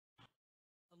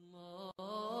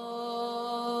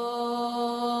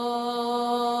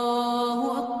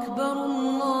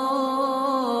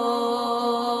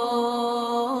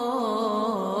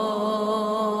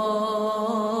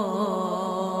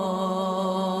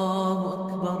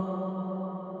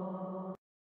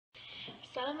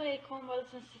Assalamu alaikum, brothers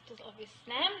and sisters of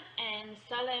Islam, and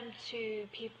salam to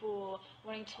people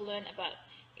wanting to learn about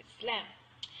Islam.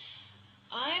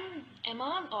 I'm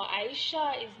Emma, or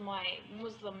Aisha is my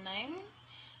Muslim name.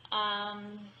 I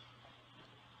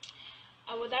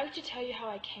would like to tell you how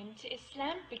I came to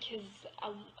Islam, because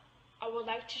I would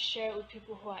like to share it with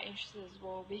people who are interested as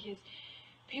well, because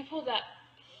people that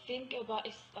think about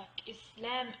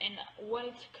Islam and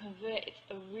wanting to convert, it's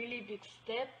a really big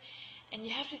step, and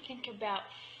you have to think about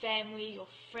family, your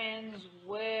friends,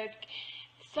 work,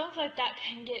 stuff like that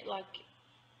can get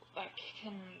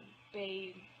can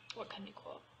be, what can you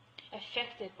call it,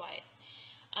 affected by it.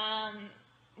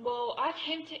 Well, I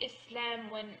came to Islam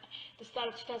when the start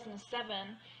of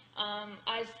 2007.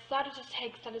 I started to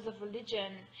take studies of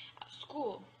religion at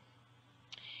school.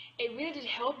 It really did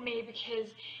help me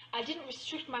because I didn't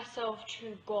restrict myself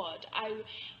to God. I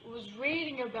was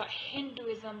reading about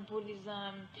Hinduism,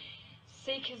 Buddhism,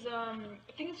 Sikhism,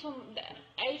 things from the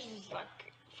ages,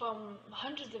 from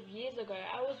hundreds of years ago.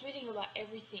 I was reading about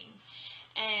everything,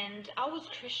 and I was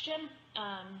Christian.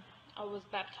 I was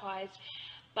baptized,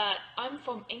 but I'm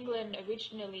from England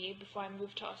originally before I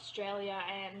moved to Australia,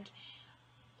 and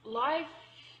life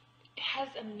has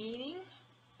a meaning.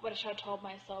 What should I told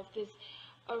myself? There's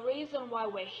a reason why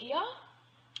we're here,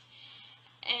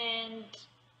 and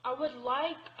I would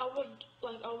love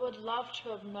to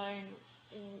have known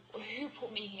who put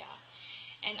me here.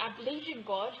 And I believed in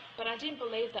God, but I didn't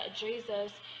believe that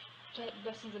Jesus,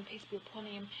 blessings and peace be upon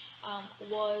him,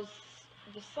 was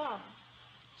the Son.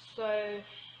 So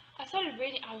I started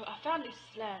reading. I found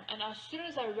Islam, and as soon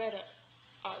as I read it,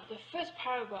 the first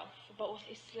paragraph about what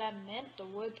Islam meant, the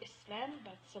word Islam,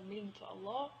 that's submitting to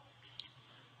Allah,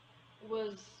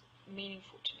 was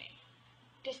meaningful to me.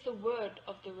 Just the word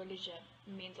of the religion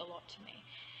means a lot to me.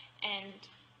 And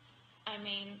I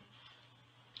mean,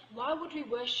 why would we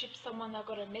worship someone that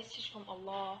got a message from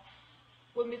Allah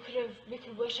when we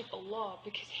could worship Allah,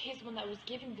 because He's the one that was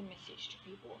giving the message to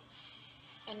people?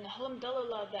 And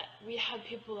alhamdulillah that we have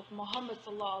people like Muhammad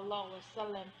sallallahu alaihi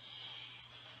wasallam,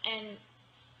 and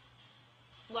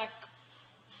why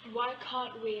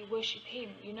can't we worship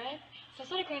him, you know? So I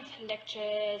started going to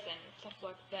lectures and stuff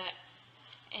like that,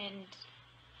 and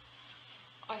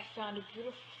I found a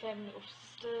beautiful family of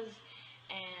sisters,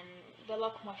 and they're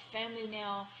like my family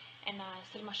now. And I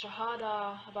started my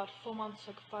shahada about 5 months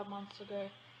ago.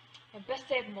 The best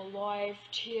day of my life,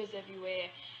 tears everywhere.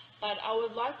 But I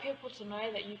would like people to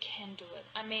know that you can do it.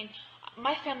 I mean,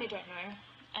 my family don't know,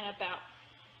 and about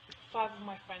 5 of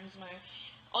my friends know.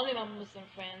 Only my Muslim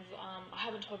friends. I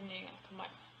haven't told any of my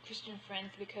Christian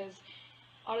friends, because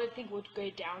I don't think it would go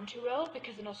down too well,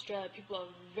 because in Australia people are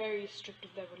very strict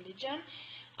with their religion.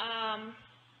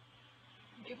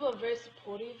 People are very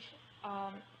supportive.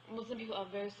 Muslim people are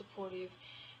very supportive,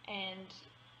 and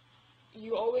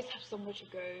you always have somewhere to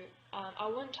go. I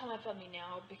won't tell my family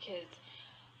now because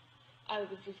I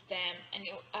live with them and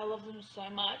I love them so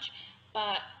much,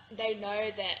 but they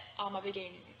know that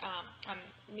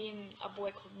me and a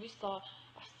boy called Musa are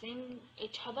seeing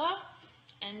each other,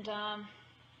 and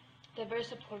they're very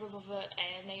supportive of it,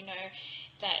 and they know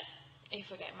that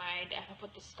if I get married, if I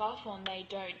put the scarf on, they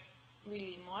don't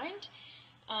really mind.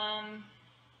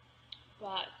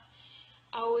 But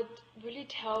I would really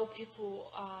tell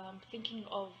people thinking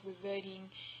of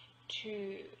reverting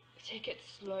to take it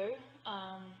slow,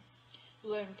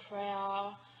 learn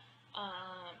prayer,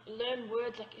 learn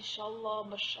words like inshallah,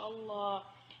 mashallah,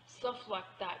 stuff like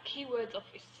that, keywords of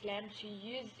Islam to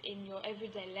use in your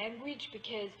everyday language,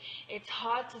 because it's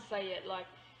hard to say it. Like,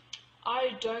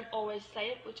 I don't always say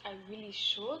it, which I really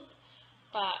should,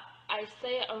 but I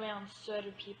say it around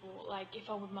certain people. Like, if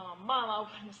I'm with my mom, I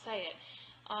wouldn't say it.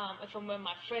 If I'm with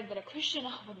my friends that are Christian,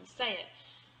 I wouldn't say it.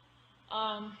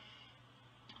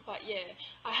 But yeah,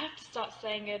 I have to start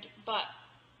saying it, but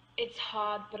it's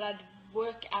hard, but I'd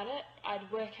work at it.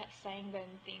 I'd work at saying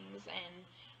them things, and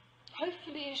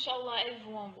hopefully, inshallah,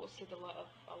 everyone will see the light of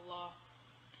Allah.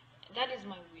 That is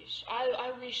my wish.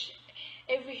 I wish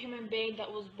every human being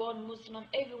that was born Muslim,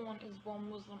 everyone is born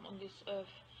Muslim on this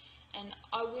earth, and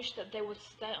I wish that they would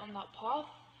stay on that path,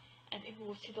 and people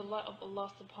will see the light of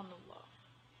Allah subhanallah.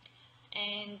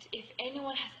 And if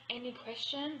anyone has any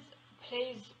questions,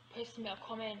 please post me a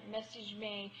comment, message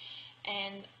me,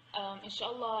 and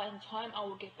inshallah in time I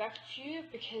will get back to you,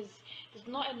 because there's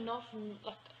not enough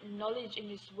knowledge in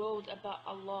this world about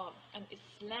Allah and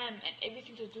Islam and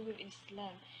everything to do with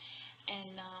Islam.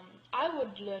 And I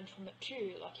would learn from it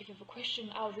too. Like, if you have a question,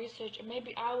 I'll research, and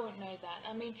maybe I won't know that.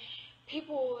 I mean,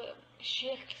 people,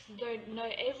 sheikhs don't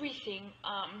know everything.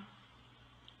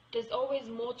 There's always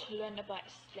more to learn about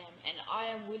Islam, and I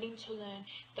am willing to learn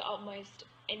the utmost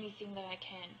anything that I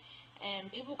can.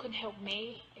 And people can help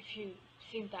me. If you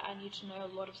think that I need to know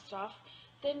a lot of stuff,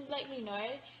 then let me know.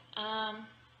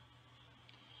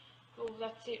 Well,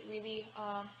 that's it really.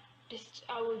 Just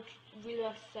I would really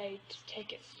like to say, just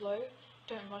take it slow.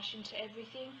 Don't rush into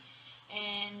everything.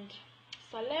 And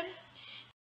salam.